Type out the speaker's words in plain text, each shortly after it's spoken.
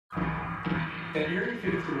At Area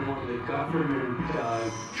 51, the government dug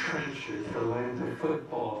trenches the length of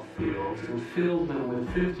football fields and filled them with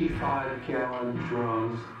 55-gallon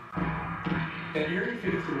drums. At Area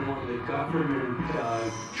 51, the government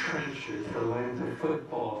dug trenches the length of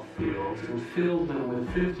football fields and filled them with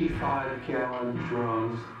 55-gallon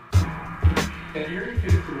drums. At Area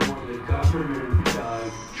 51, the government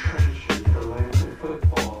dug trenches the length of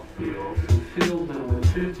football fields and filled them with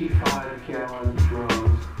 55-gallon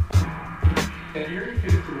drums. At Area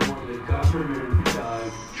 51, the government dug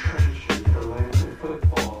trenches the length of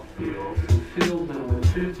football fields and filled them with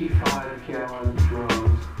 55-gallon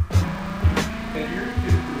drums. At Area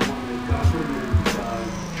 51, the government dug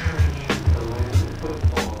trenches the length of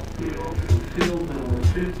football fields and filled them with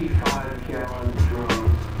 55-gallon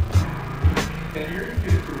drums. At Area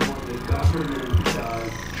 51, the government dug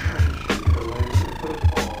trenches the length of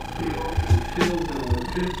football fields and filled them with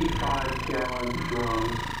 55-gallon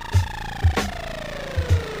drums.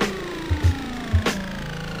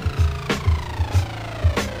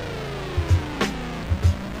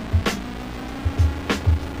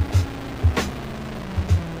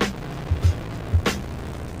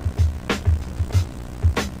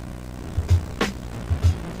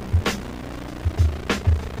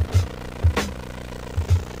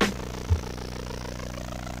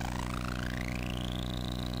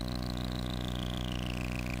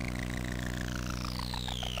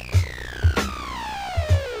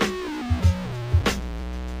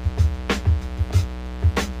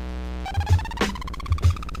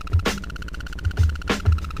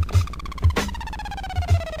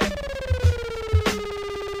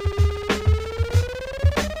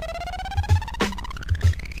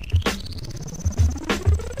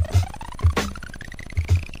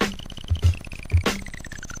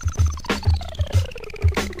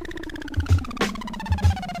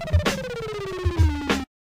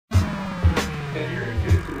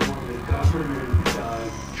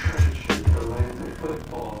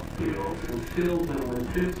 Filled them with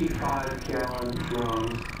 55-gallon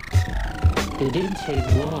drums. It didn't take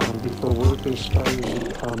long before workers started to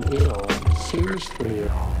become ill, seriously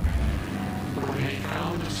ill. When they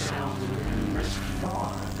found themselves in risk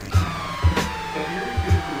farm. At Area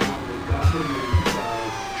 51, the government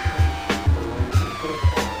dug trenches the length of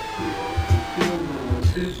football fields and filled them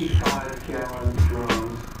with 55-gallon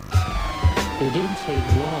drums. It didn't take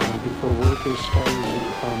long before workers started to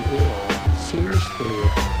become ill,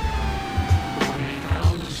 seriously ill.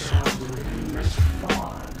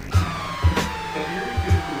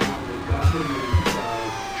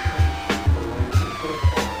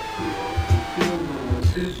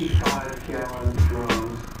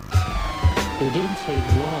 It didn't take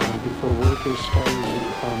long before workers started to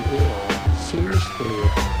become ill, seriously ill.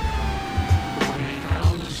 When they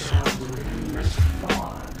found themselves in risk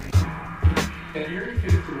farm. At Area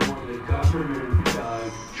 51, the government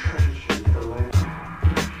dug trenches the length.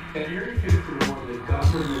 At Area 51, the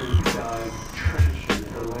government dug trenches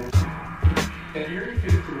the length. At Area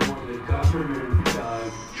 51, the government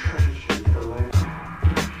dug trenches the length.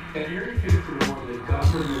 At Area 51, the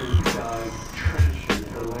government dug trenches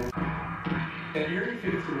the length. At Area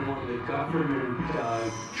 51, the government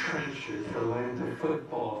dug trenches the length of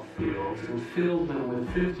football fields and filled them with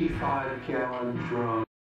 55-gallon drums.